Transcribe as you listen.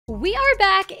We are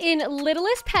back in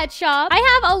Littlest Pet Shop.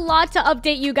 I have a lot to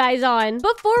update you guys on.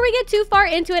 Before we get too far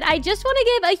into it, I just want to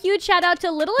give a huge shout out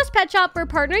to Littlest Pet Shop for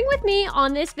partnering with me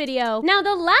on this video. Now,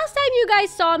 the last time you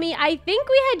guys saw me, I think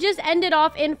we had just ended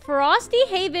off in Frosty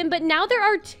Haven, but now there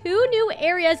are 2 new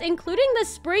areas, including the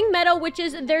Spring Meadow, which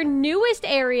is their newest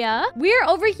area. We're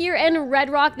over here in Red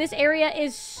Rock. This area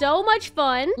is so much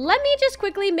fun. Let me just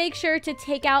quickly make sure to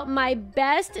take out my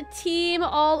best team,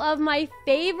 all of my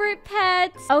favorite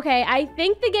pets. Okay, I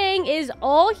think the gang is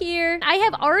all here. I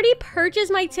have already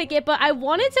purchased my ticket, but I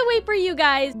wanted to wait for you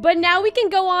guys. But now we can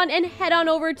go on and head on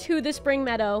over to the Spring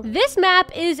Meadow. This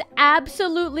map is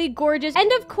absolutely gorgeous.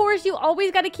 And of course, you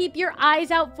always got to keep your eyes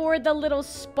out for the little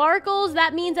sparkles.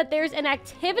 That means that there's an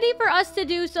activity for us to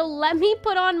do. So let me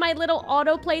put on my little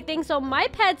autoplay thing so my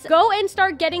pets go and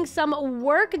start getting some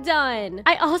work done.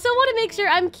 I also want to make sure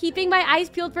I'm keeping my eyes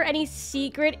peeled for any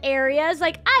secret areas.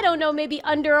 Like, I don't know, maybe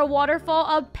under a waterfall,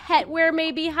 a petware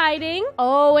may be hiding.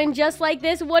 Oh, and just like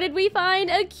this, what did we find?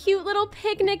 A cute little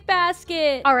picnic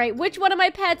basket. All right, which one of my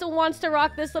pets wants to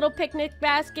rock this little picnic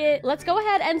basket? Let's go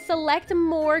ahead and select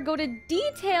more, go to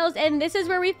details, and this is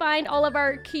where we find all of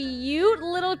our cute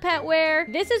little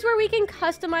petware. This is where we can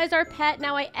customize our pet.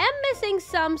 Now, I am missing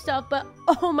some stuff, but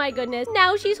oh my goodness,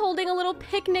 now she's holding a little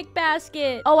picnic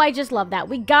basket. Oh, I just love that.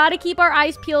 We gotta keep our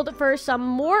eyes peeled for some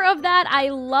more of that. I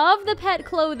love the pet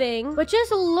clothing, but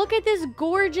just look at this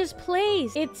gorgeous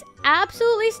place. It's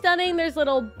absolutely stunning. There's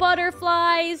little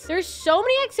butterflies. There's so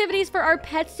many activities for our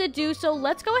pets to do, so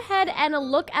let's go ahead and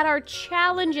look at our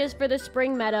challenges for the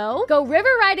Spring Meadow. Go river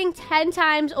riding 10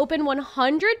 times, open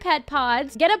 100 pet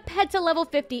pods, get a pet to level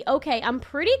 50. Okay, I'm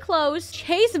pretty close.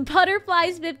 Chase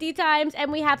butterflies 50 times,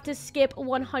 and we have to skip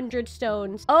 100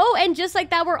 stones. Oh, and just like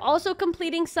that, we're also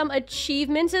completing some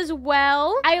achievements as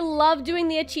well. I love doing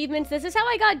the achievements. This is how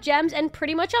I got gems and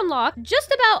pretty much unlocked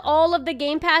just about all of the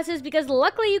game passes, because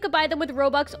luckily you could buy them with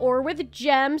Robux or with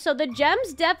gems, so the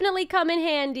gems definitely come in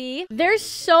handy. There's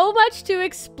so much to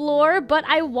explore, but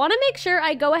I want to make sure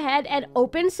I go ahead and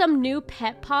open some new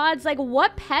pet pods. Like,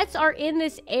 what pets are in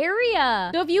this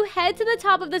area? So if you head to the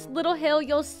top of this little hill,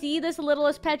 you'll see this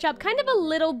Littlest Pet Shop, kind of a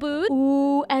little booth.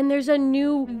 Ooh, and there's a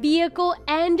new vehicle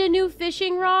and a new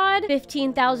fishing rod.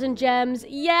 15,000 gems.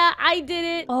 Yeah, I did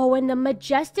it. Oh, and the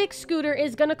majestic scooter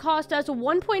is gonna cost us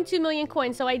 1.2 million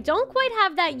coins, so I don't quite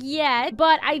have that yet,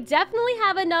 but I definitely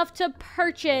have enough to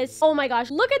purchase. Oh my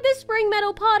gosh, look at this Spring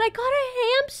Meadow pod. I got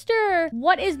a hamster.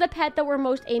 What is the pet that we're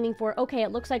most aiming for? Okay,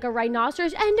 it looks like a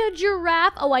rhinoceros and a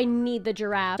giraffe. Oh, I need the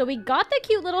giraffe. So we got the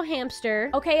cute little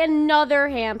hamster. Okay, another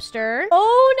hamster.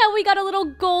 Oh, now we got a little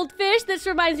goldfish. This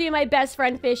reminds me of my best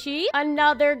friend Fishy.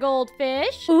 Another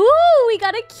goldfish. Ooh, we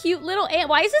got a cute little ant.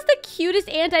 Why is this the cutest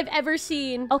ant I've ever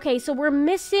seen? Okay, so we're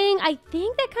missing, I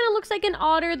think that kind of looks like an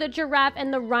otter, the giraffe,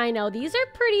 and the rhino. These are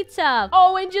pretty tough.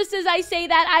 Oh, and just as I say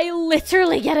that, I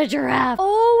literally get a giraffe.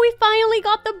 Oh, we finally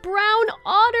got the brown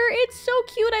otter. It's so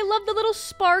cute. I love the little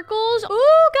sparkles.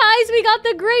 Ooh, guys, we got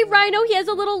the gray rhino. He has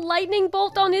a little lightning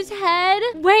bolt on his head.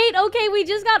 Wait, okay, we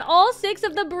just got all 6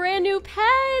 of the brand new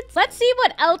pets. Let's see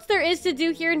what else there is to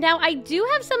do here. Now, I do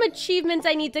have some achievements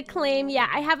I need to claim. Yeah,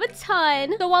 I have a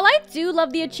ton. So while I do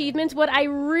love the achievements, what I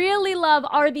really love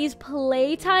are these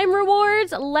playtime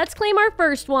rewards. Let's claim our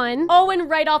first one. Oh, and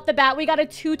right off the bat, we got a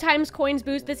 2 times coins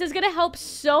boost. This is gonna help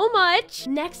so much.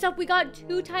 Next up, we got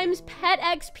 2 times pet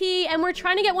XP, and we're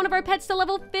trying to get one of our pets to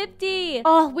level 50.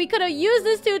 Oh, we could have used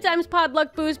this 2 times pod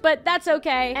luck boost, but that's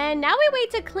okay. And now we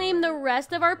wait to claim the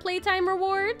rest of our playtime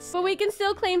rewards, but we can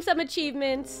still claim some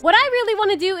achievements. What I really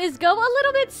want to do is go a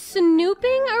little bit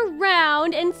snooping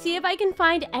around and see if I can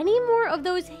find any more of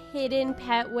those hidden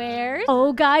pet wares.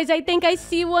 Oh, guys, I think I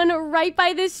see one right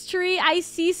by this tree. I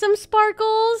see some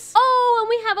sparkles. Oh, and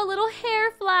we have a little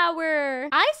hair flower.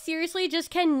 I seriously just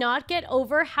cannot get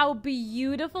over how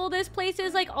beautiful this place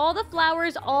is. Like, all the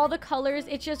flowers, all the colors,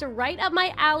 it's just right up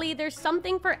my alley. There's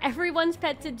something for everyone's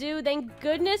pet to do. Thank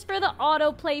goodness for the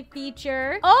autoplay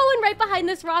feature. Oh, and right behind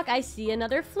this rock, I see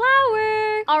another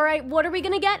flower. All right, what are we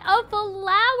gonna get? A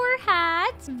flower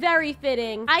hat. Very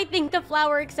fitting. I think the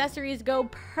flower accessories go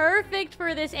perfect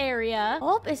for this area.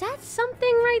 Oh, is that something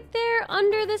right there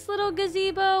under this little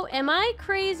gazebo? Am I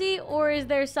crazy, or is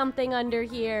there something under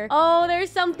here? Oh, there's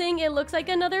something something. It looks like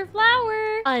another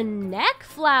flower. A neck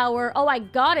flower. Oh, I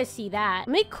gotta see that.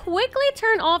 Let me quickly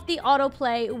turn off the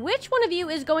autoplay. Which one of you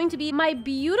is going to be my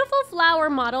beautiful flower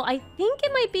model? I think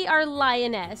it might be our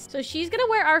lioness. So she's gonna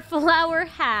wear our flower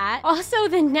hat. Also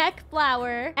the neck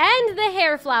flower and the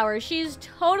hair flower. She's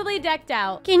totally decked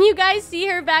out. Can you guys see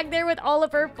her back there with all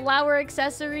of her flower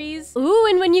accessories? Ooh,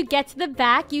 and when you get to the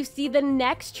back, you see the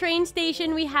next train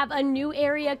station. We have a new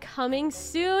area coming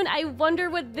soon. I wonder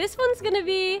what this one's gonna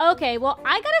be. Okay, well,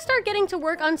 I gotta start getting to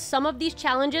work on some of these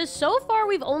challenges. So far,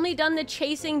 we've only done the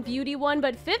chasing beauty one,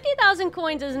 but 50,000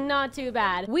 coins is not too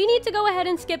bad. We need to go ahead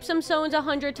and skip some zones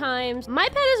 100 times. My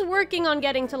pet is working on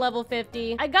getting to level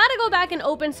 50. I gotta go back and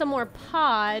open some more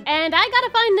pods, and I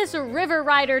gotta find this river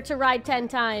rider to ride 10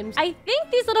 times. I think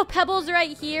these little pebbles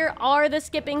right here are the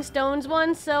skipping stones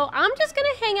ones, so I'm just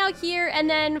gonna hang out here and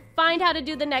then find how to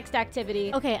do the next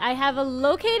activity. Okay, I have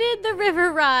located the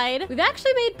river ride. We've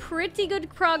actually made pretty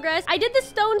good progress. I did the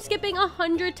stone skipping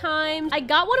 100 times. I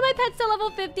got one of my pets to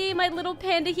level 50, my little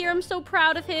panda here. I'm so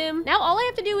proud of him. Now all I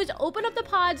have to do is open up the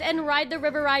pods and ride the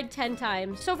river ride 10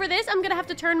 times. So for this, I'm gonna have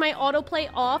to turn my autoplay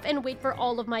off and wait for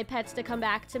all of my pets to come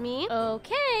back to me.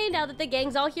 Okay, now that the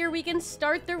gang's all here, we can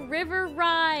start the river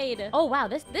ride. Oh wow,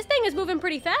 this thing is moving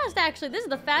pretty fast, actually. This is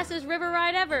the fastest river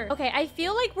ride ever. Okay, I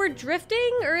feel like we're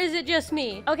drifting, or is it just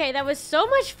me? Okay, that was so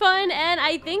much fun, and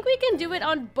I think we can do it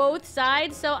on both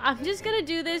sides, so I'm just gonna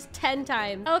do this 10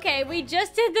 times. Okay, we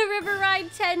just did the river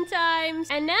ride 10 times,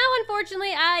 and now,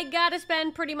 unfortunately, I gotta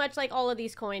spend pretty much like all of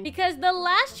these coins, because the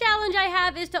last challenge I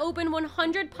have is to open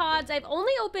 100 pods. I've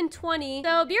only opened 20,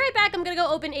 so be right back. I'm gonna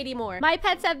go open 80 more. My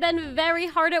pets have been very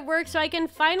hard at work, so I can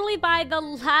finally buy the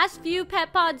last few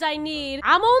pet pods I need.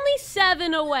 I'm only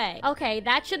 7 away. Okay,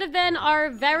 that should have been our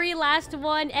very last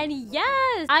one, and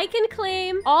yes, I can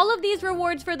claim all of these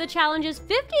rewards for the challenges.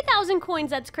 50,000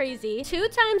 coins, that's crazy. 2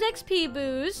 times XP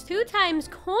boost, 2 times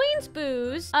coins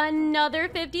boost, another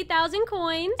 50,000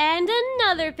 coins, and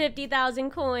another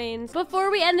 50,000 coins.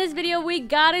 Before we end this video, we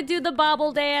gotta do the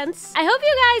bobble dance. I hope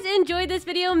you guys enjoyed this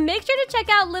video. Make sure to check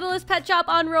out Littlest Pet Shop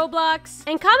on Roblox,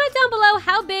 and comment down below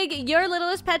how big your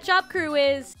Littlest Pet Shop crew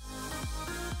is.